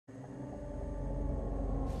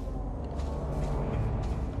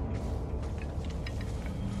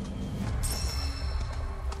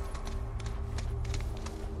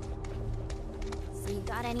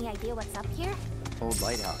Any idea what's up here? Old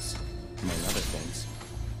lighthouse, among other things.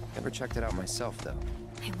 Never checked it out myself, though.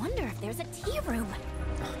 I wonder if there's a tea room.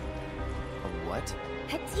 A what?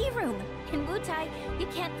 A tea room! In Wutai, you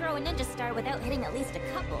can't throw a ninja star without hitting at least a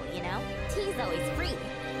couple, you know? Tea's always free.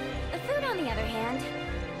 The food, on the other hand,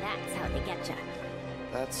 that's how they get ya.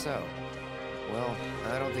 That's so. Well,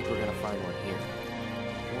 I don't think we're gonna find one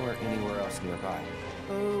here. Or anywhere else nearby.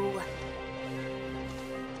 Ooh.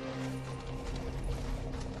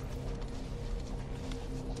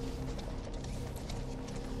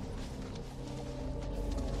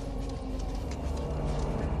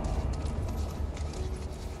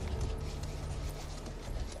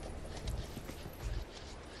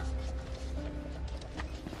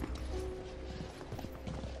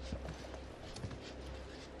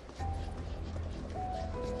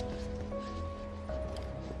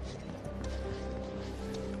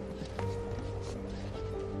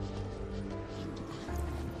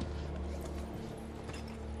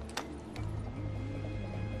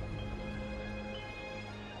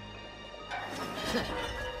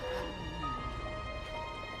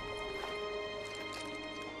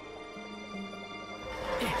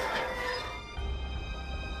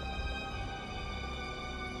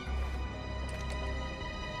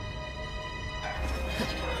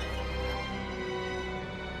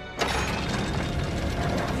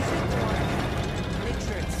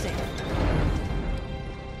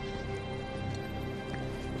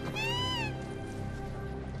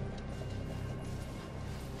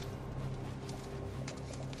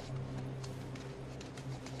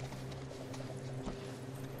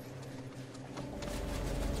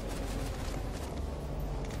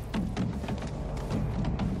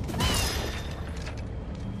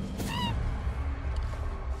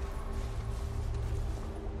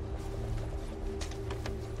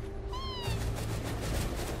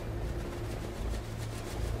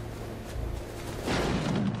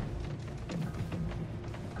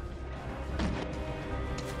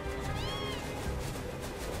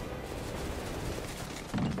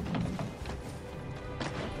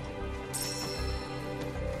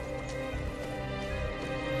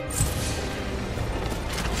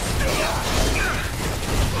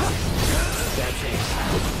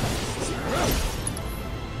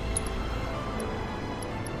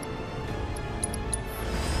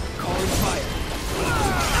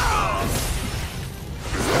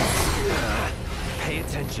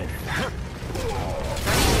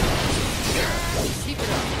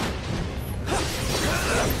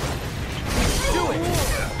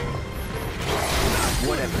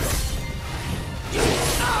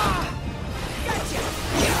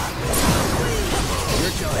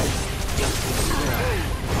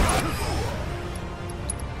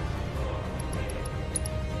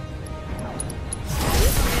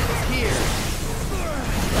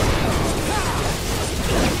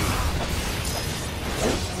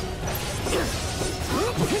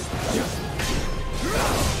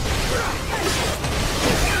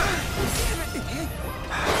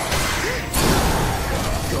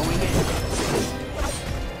 Going in.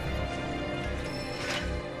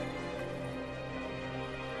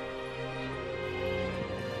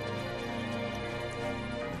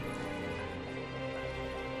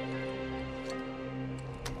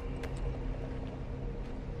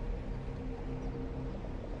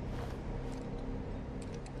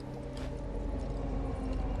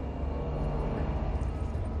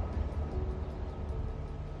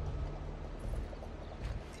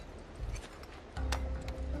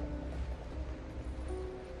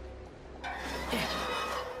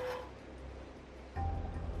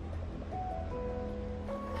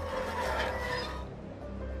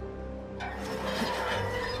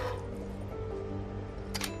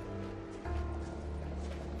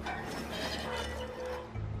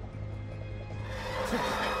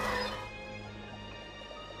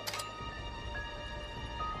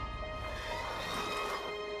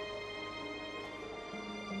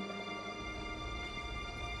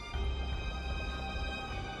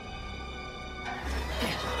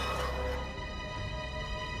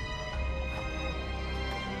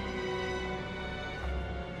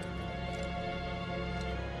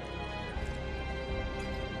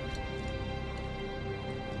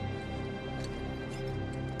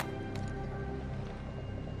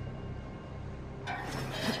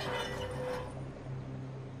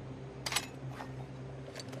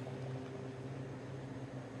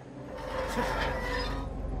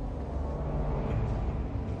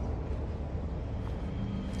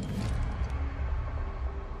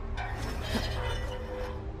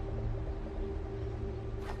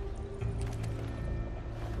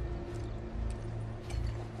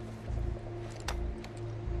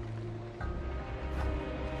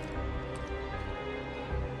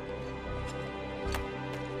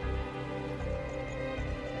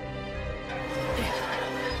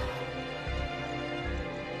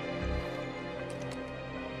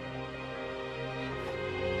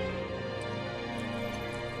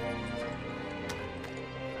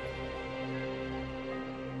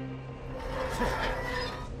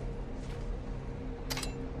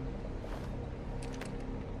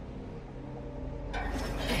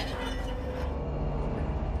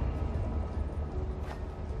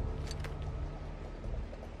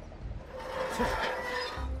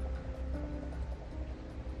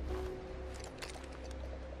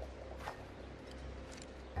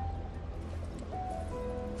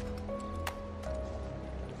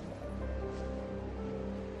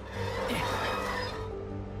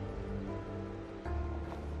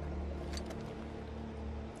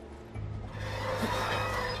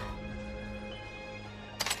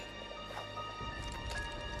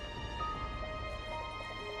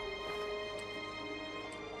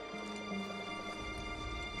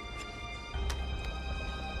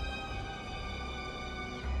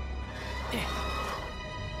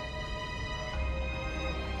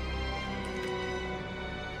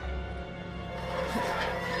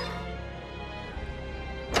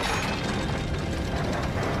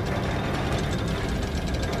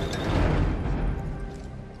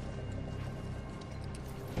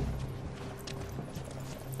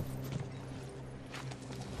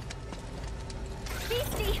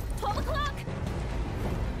 Beastie, 12 o'clock!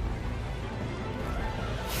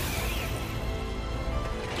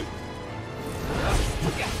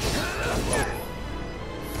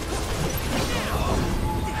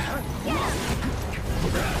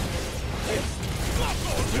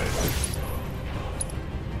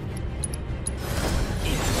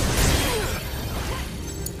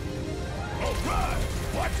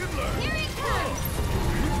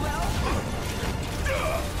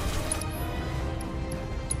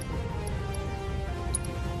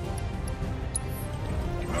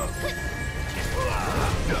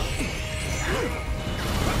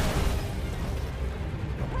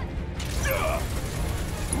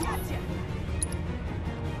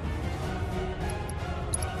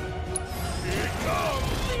 Here it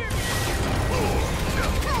comes!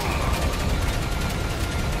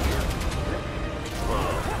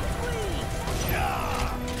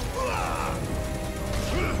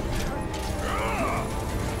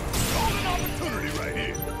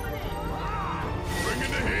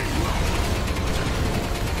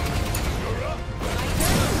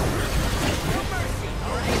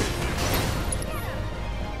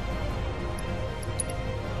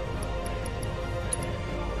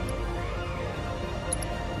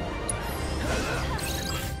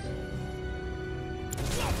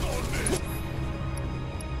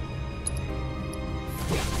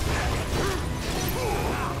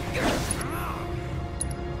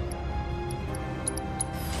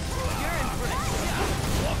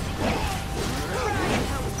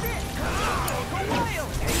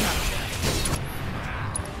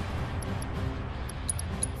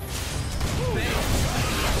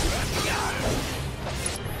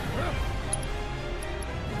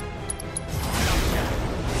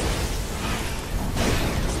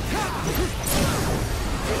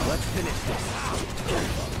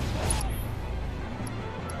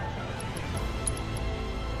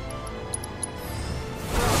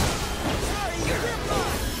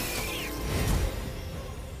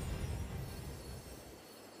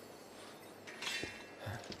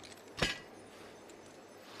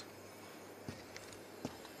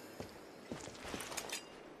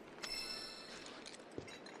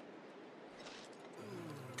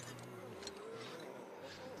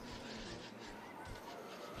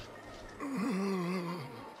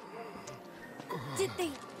 Did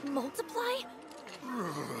they multiply?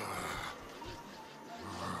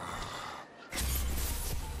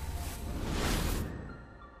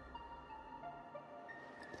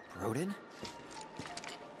 Rodin?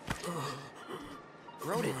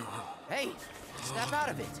 Rodin! Hey! Snap out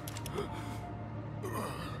of it!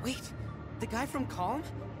 Wait! The guy from Calm?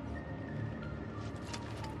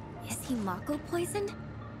 Is he Mako poisoned?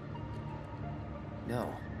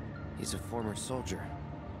 No. He's a former soldier.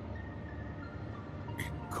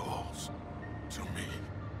 It calls to me.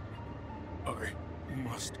 I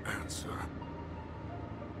must answer.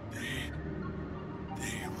 The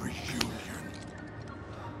reunion.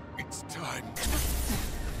 It's time.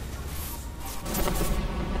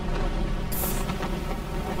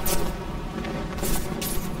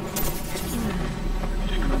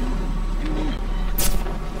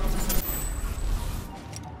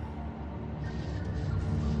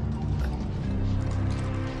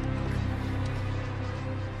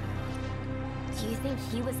 Do you think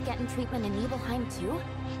he was getting treatment in Nibelheim too?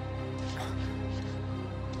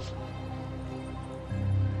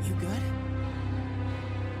 You good?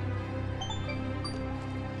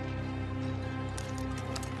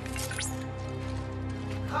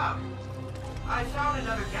 I found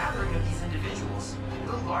another gathering of these individuals,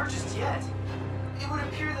 the largest yet. It would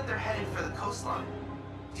appear that they're headed for the coastline.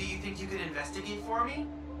 Do you think you could investigate for me?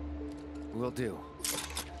 Will do.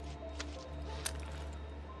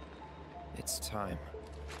 It's time.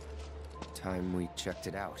 Time we checked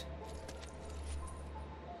it out.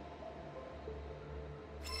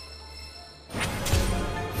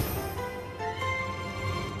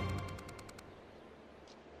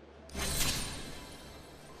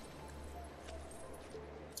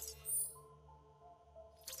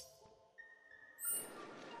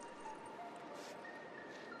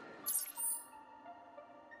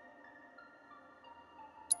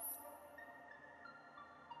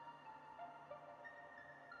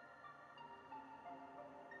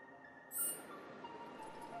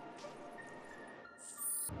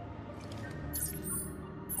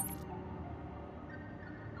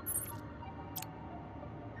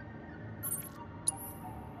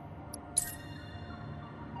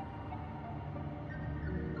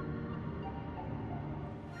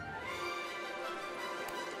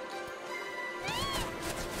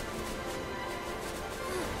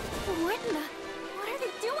 What are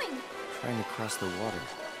they doing? Trying to cross the water.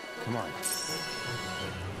 Come on.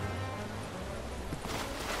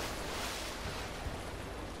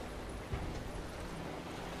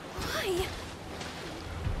 Why?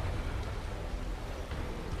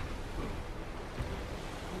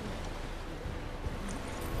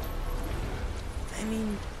 I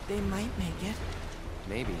mean, they might make it.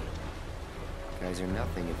 Maybe. Guys are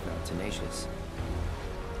nothing if not tenacious.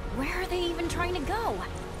 Where are they even trying to go?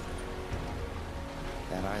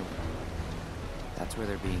 That island. That's where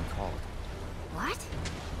they're being called. What?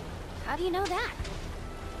 How do you know that?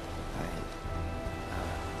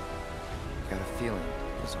 Got a feeling,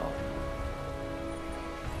 is all.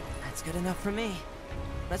 That's good enough for me.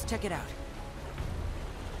 Let's check it out.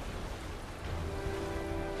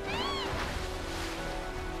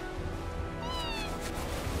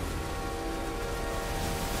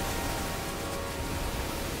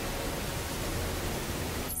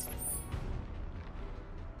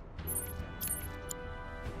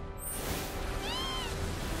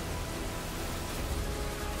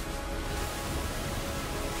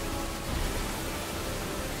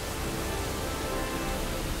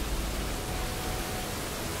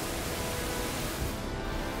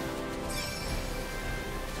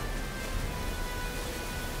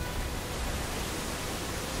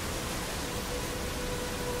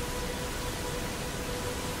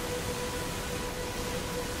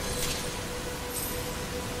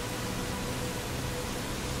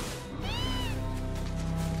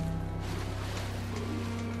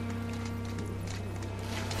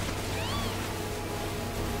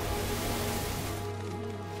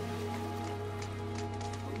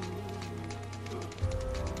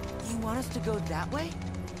 You want us to go that way?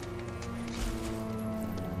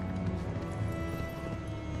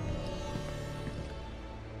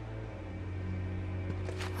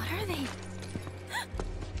 What are they?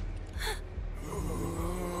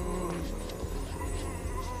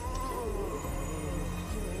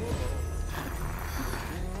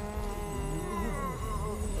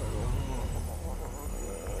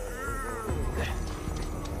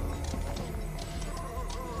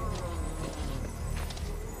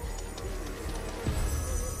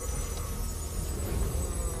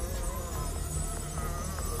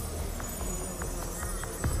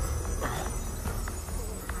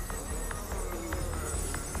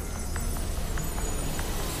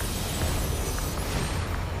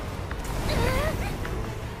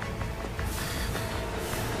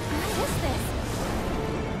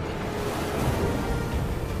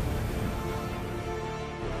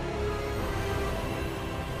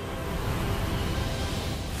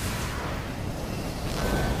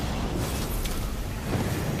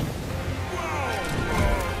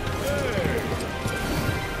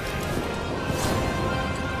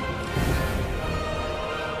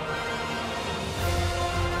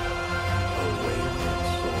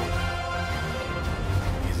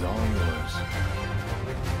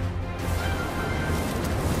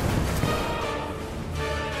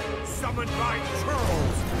 Summoned by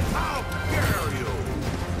trolls! How dare you!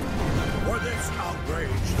 For this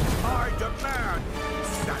outrage, I demand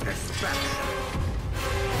satisfaction!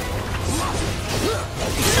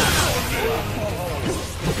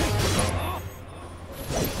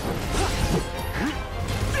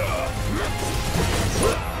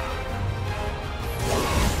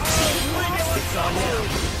 It's on now!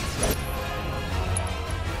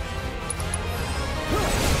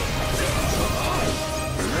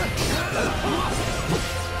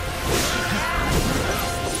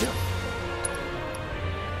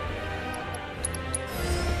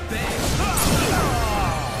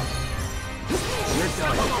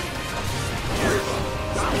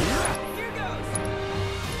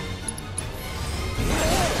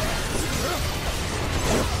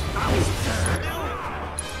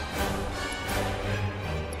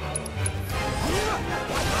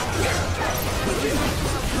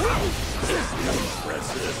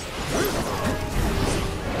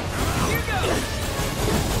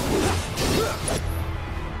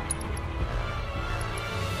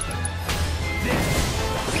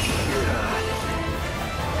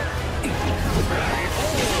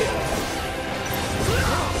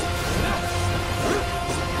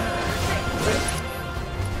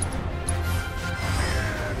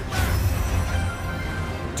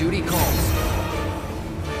 Duty calls.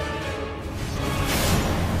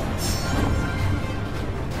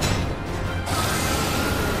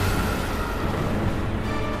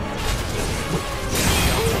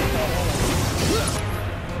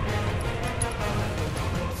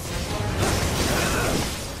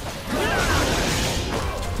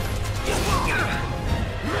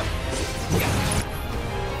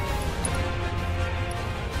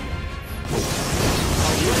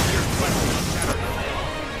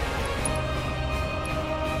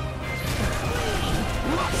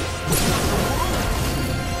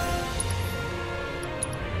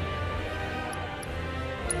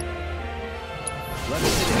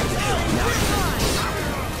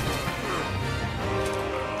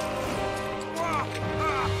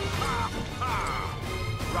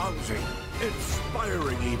 Rousing,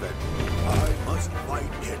 inspiring even. I must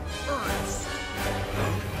fight in earnest.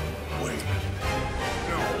 Huh? Wait.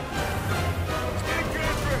 No. It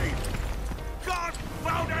can't be!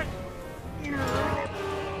 Confound it!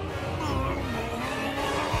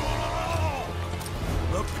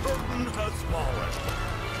 The curtain has fallen,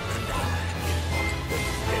 and I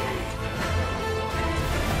must stay.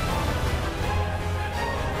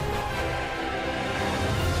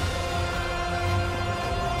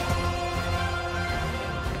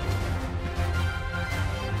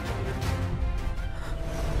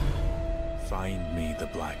 Find me the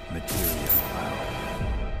black materia, Cloud.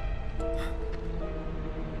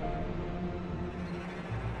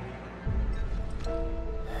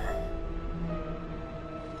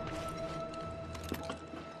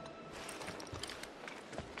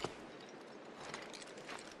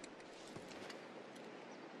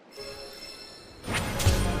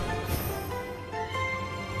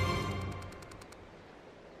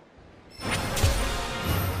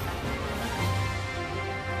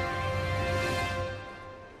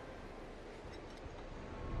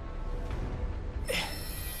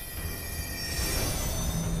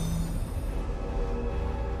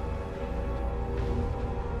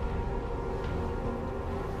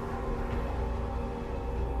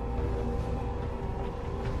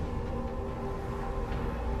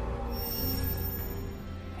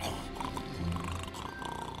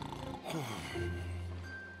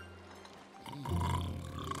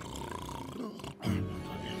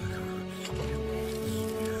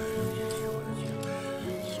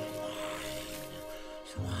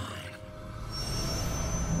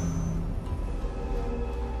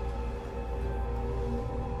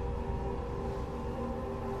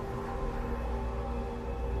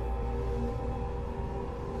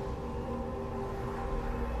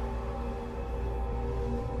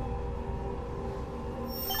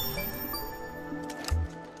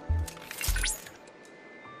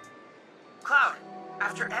 Cloud,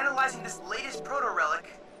 after analyzing this latest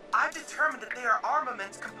proto-relic, I've determined that they are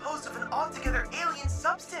armaments composed of an altogether alien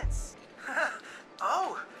substance.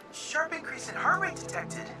 Oh, sharp increase in heart rate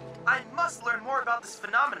detected. I must learn more about this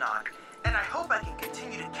phenomenon, and I hope I can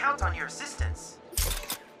continue to count on your assistance.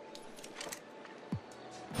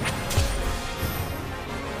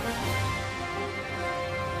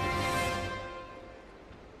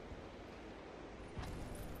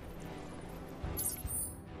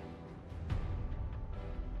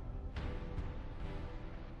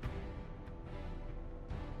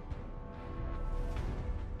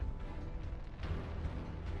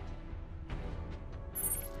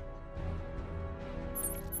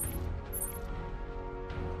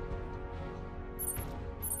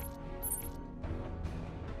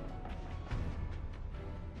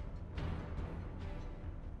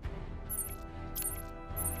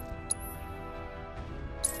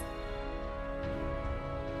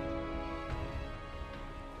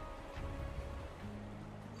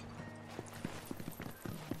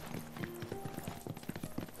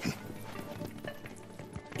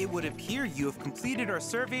 It would appear you have completed our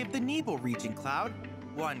survey of the Nebel region, Cloud.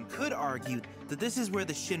 One could argue that this is where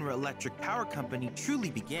the Shinra Electric Power Company truly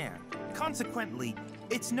began. Consequently,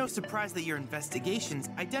 it's no surprise that your investigations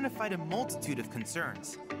identified a multitude of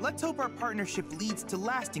concerns. Let's hope our partnership leads to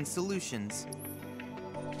lasting solutions.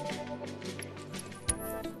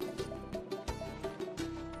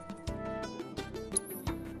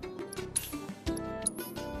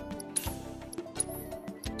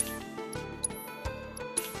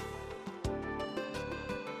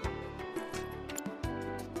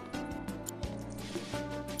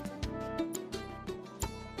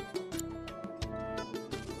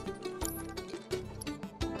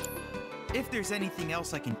 If there's anything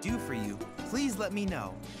else I can do for you, please let me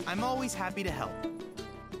know. I'm always happy to help.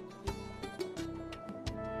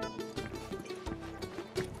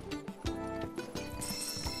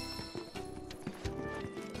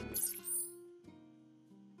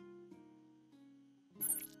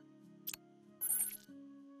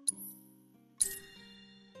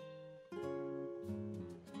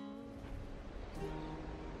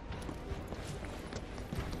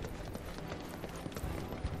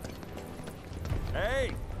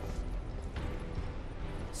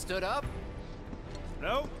 stood up?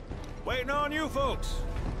 Nope. Waiting on you folks.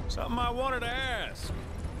 Something I wanted to ask.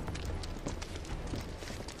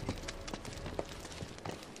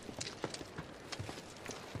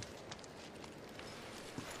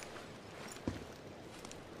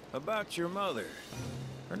 About your mother.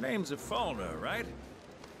 Her name's Afalna, right?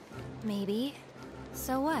 Maybe.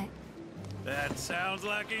 So what? That sounds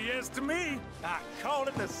like a yes to me. I called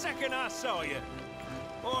it the second I saw you.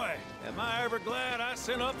 Boy, am I ever glad I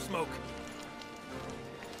sent up smoke.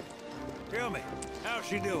 Tell me, how's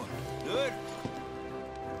she doing? Good?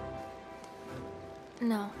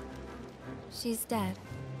 No. She's dead.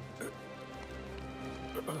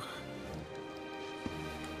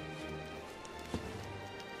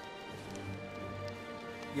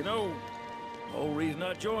 You know, the whole reason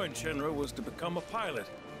I joined Shinra was to become a pilot.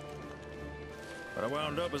 But I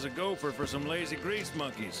wound up as a gopher for some lazy grease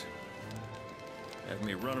monkeys. Had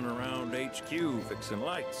me running around HQ fixing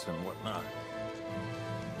lights and whatnot.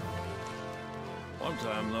 One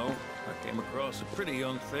time, though, I came across a pretty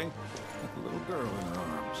young thing with a little girl in her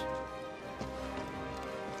arms.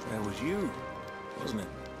 That was you, wasn't it?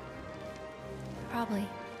 Probably.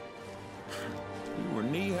 You were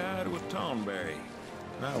knee-high to a tonberry.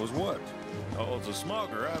 And I was what? Oh, it's a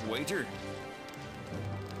smogger, I'd wager.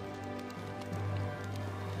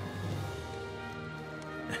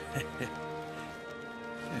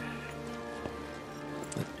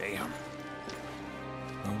 Damn.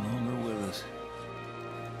 No longer with us.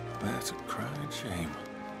 That's a crying shame.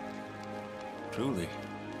 Truly.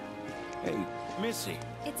 Hey, Missy.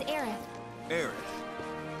 It's Aerith. Aerith,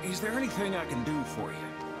 is there anything I can do for you?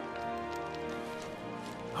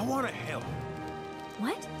 I want to help.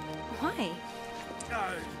 What? Why?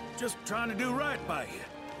 Just trying to do right by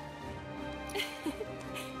you.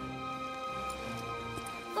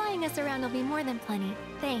 Flying us around will be more than plenty.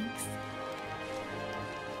 Thanks.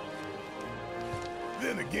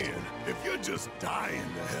 Then again, if you're just dying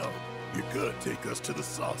to help, you could take us to the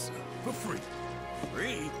saucer for free.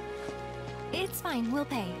 Free? It's fine, we'll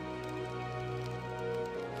pay.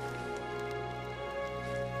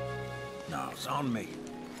 No, it's on me.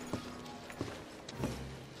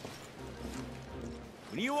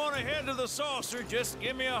 When you want to head to the saucer, just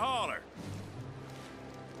give me a holler.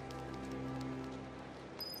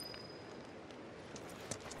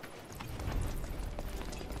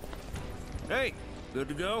 Hey, good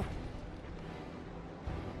to go?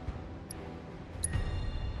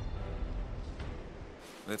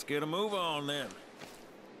 Let's get a move on then.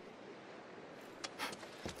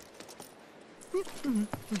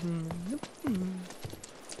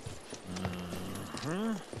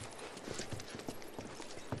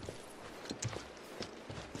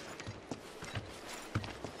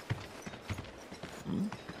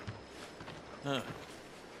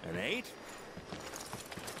 An 8?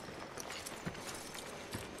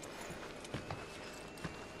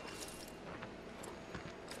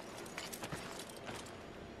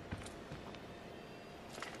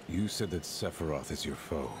 You said that Sephiroth is your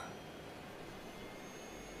foe.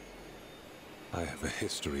 I have a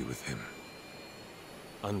history with him.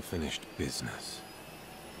 Unfinished business.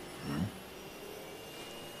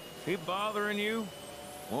 He bothering you?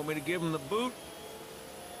 Want me to give him the boot?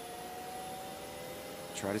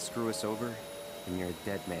 Try to screw us over, and you're a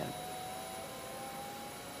dead man.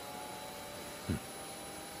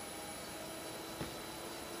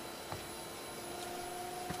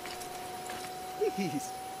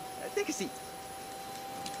 Please, take a seat.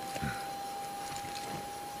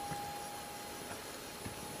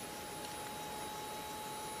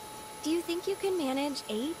 Do you think you can manage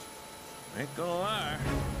 8? Ain't gonna lie,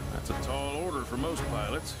 that's a tall order for most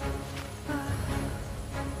pilots.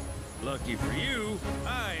 Lucky for you,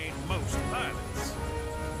 I ain't most pilots.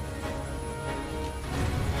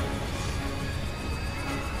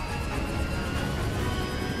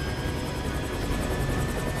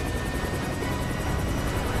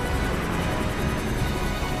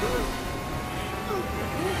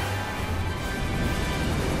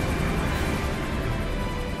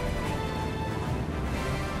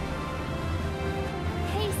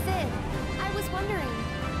 Hey, Sid. I was wondering,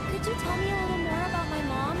 could you tell me a little more about my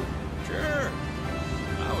mom? Sure.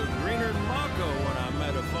 I was greener than Mako when I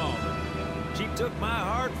met her father. She took my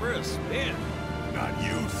heart for a spin. Not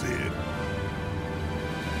you, Sid.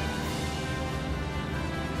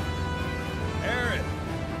 Aerith,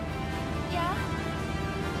 Yeah?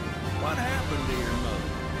 what happened to your mother?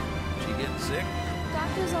 She get sick?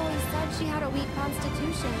 Doctors always said she had a weak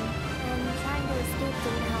constitution, and trying to escape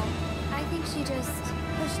didn't help. I think she just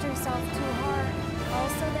pushed herself too hard, all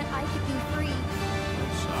so that I could be free.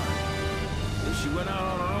 I'm sorry. She went out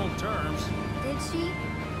on her own terms. Did she?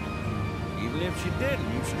 Even if she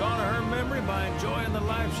didn't, you should honor her memory by enjoying the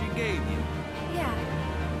life she gave you. Yeah.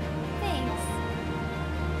 Thanks.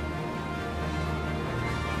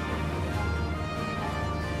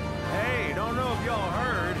 Hey, don't know if y'all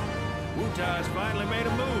heard. Wutai's finally made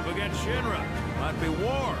a move against Shinra. Might be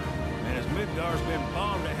war. And as Midgar's been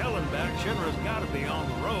bombed to hell and back, Shinra's gotta be on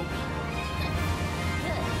the ropes.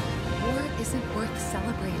 War isn't worth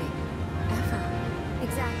celebrating. Ever.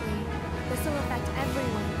 Exactly. This will affect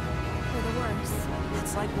everyone. For the worse.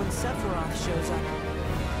 It's like when Sephiroth shows up.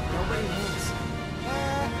 Nobody wins.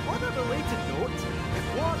 On a related note, if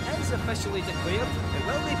war is officially declared, it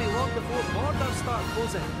will be long before borders start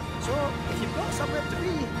closing. So, if you've got somewhere to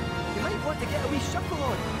be, you might want to get a wee shuffle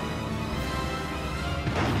on.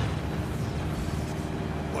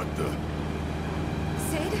 What the?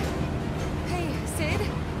 Sid? Hey, Sid?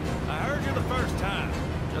 I heard you the first time.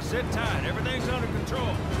 Just sit tight. Everything's under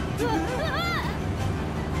control.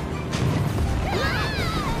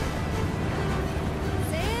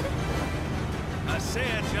 Sid? I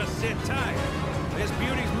said just sit tight. This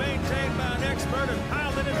beauty's maintained by an expert and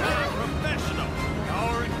piloted by a professional.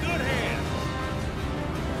 Y'all are in good hands.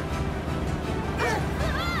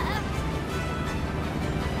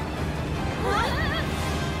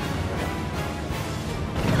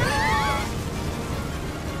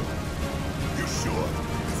 You sure?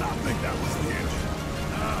 Because I think that was the engine.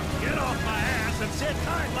 Get off my ass and sit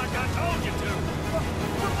tight like I told you to.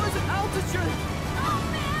 What was it? Altitude? Oh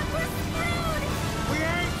man, we're screwed! We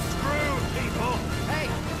ain't screwed, people. Hey!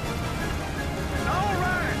 All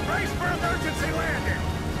right, brace for emergency landing.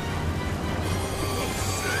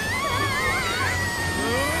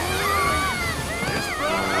 This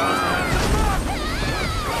Broncos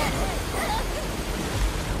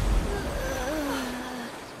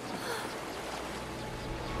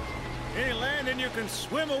any landing you can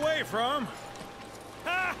swim away from.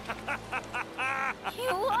 You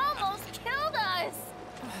almost killed us!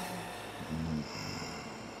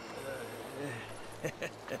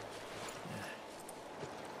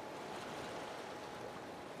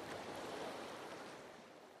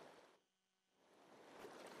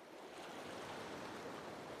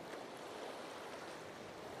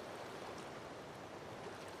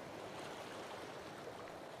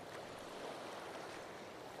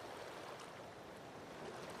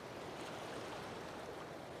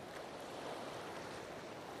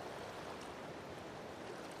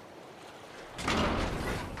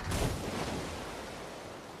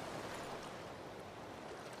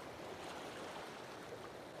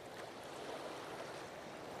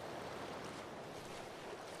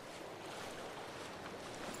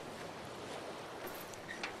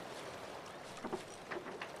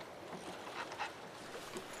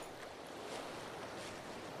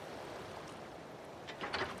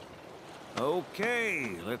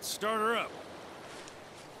 Okay, let's start her up.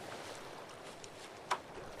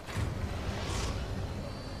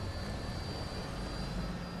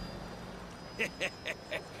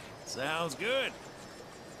 Sounds good.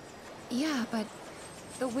 Yeah, but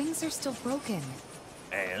the wings are still broken.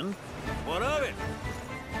 And what of it?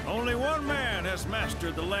 Only one man has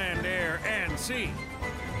mastered the land, air, and sea.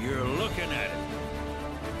 You're looking at it.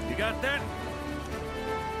 You got that?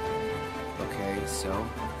 Okay, so?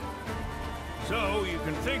 So you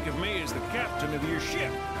can think of me as the captain of your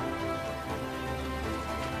ship.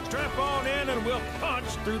 Strap on in and we'll punch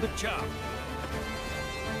through the chop.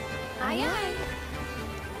 Aye, aye.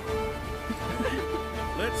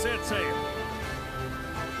 Let's set sail.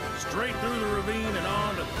 Straight through the ravine and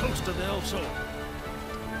on to Costa del Sol.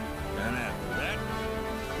 And after that,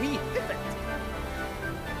 We hit it!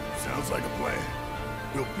 Sounds like a plan.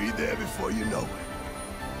 We'll be there before you know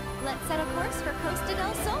it. Let's set a course for Costa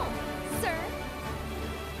del Sol, sir.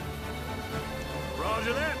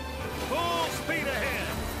 Roger that. Full speed ahead.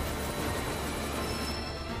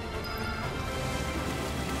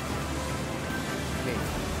 Hey,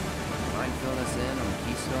 mind filling us in on the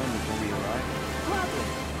Keystone before we arrive? Gladly.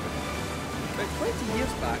 About 20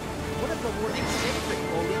 years back, one of the more eccentric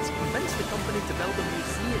colleagues convinced the company to build a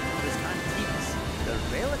museum of his antiques. The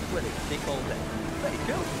reliquary, they called it. Pretty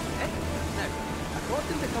cool, eh? Now,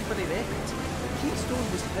 according to company records, the Keystone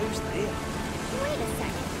was housed there. Wait a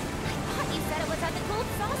second. I thought you said it was at the Gold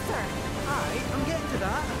Saucer. Aye, I'm getting to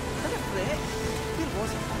that. Not a threat. Where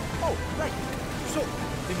was it? Oh, right. So,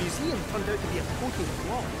 the museum turned out to be a total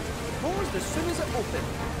flop. It closed as soon as it opened.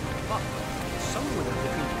 But, somewhere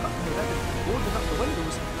between cutting the ribbon and boarding up the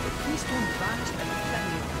windows, the Keystone vanished and thin.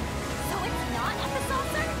 So it's not at the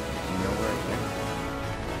saucer? You know where it went?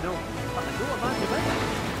 No, but I know a man who went there.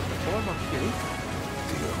 The former curator.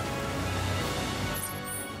 Deal.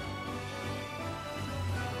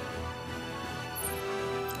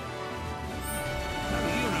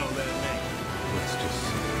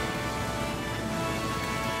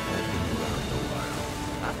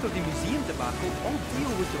 after the museum debacle, all Dio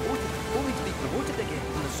was devoted, only to be promoted again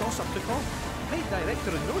when the saucer took off. Made director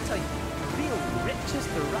in no time. Real richest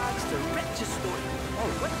to rags to riches story. All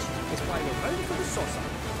of which is why we're bound for the saucer.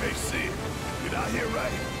 Hey, Sid, did I hear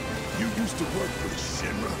right? You used to work for the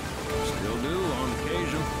Shinra? Still do, on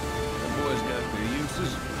occasion. Them boys got their uses.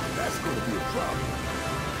 That's gonna be a problem.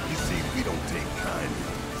 You see, we don't take kindly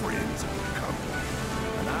to friends of the company.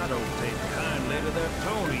 And I don't take kindly to that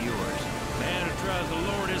tone of yours. Man who tries to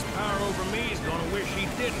lord his power over me is gonna wish he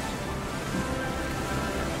didn't.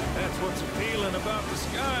 That's what's appealing about the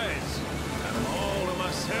skies. Got them all to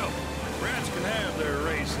myself. Rats can have their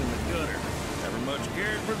race in the gutter. Never much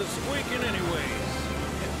cared for the squeaking anyways.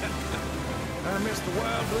 I miss the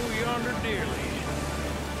wild blue yonder dearly.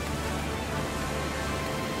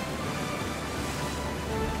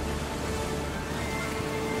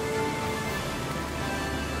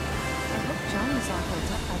 I hope Johnny's all holed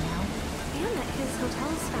up by now. And that his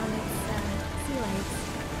hotel's found its, sea legs.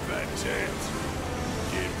 Fat chance.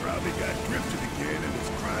 Kid probably got drifted again and is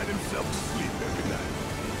crying himself to sleep every night.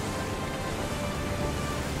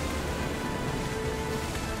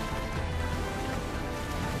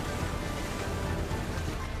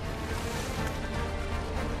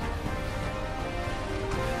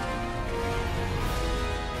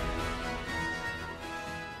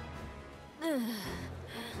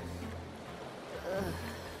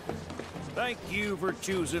 Thank you for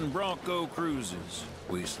choosing Bronco Cruises.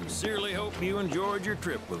 We sincerely hope you enjoyed your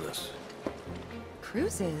trip with us.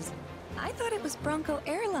 Cruises? I thought it was Bronco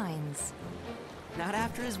Airlines. Not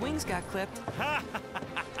after his wings got clipped.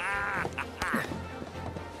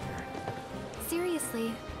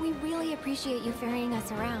 Seriously, we really appreciate you ferrying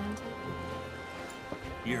us around.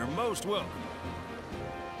 You're most welcome.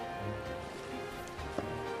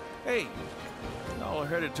 Hey, y'all are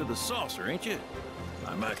headed to the saucer, ain't you?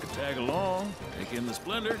 I might could tag along, take in the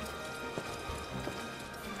splendor.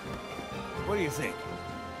 What do you think?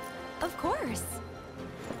 Of course.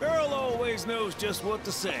 Girl always knows just what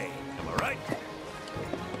to say. Am I right?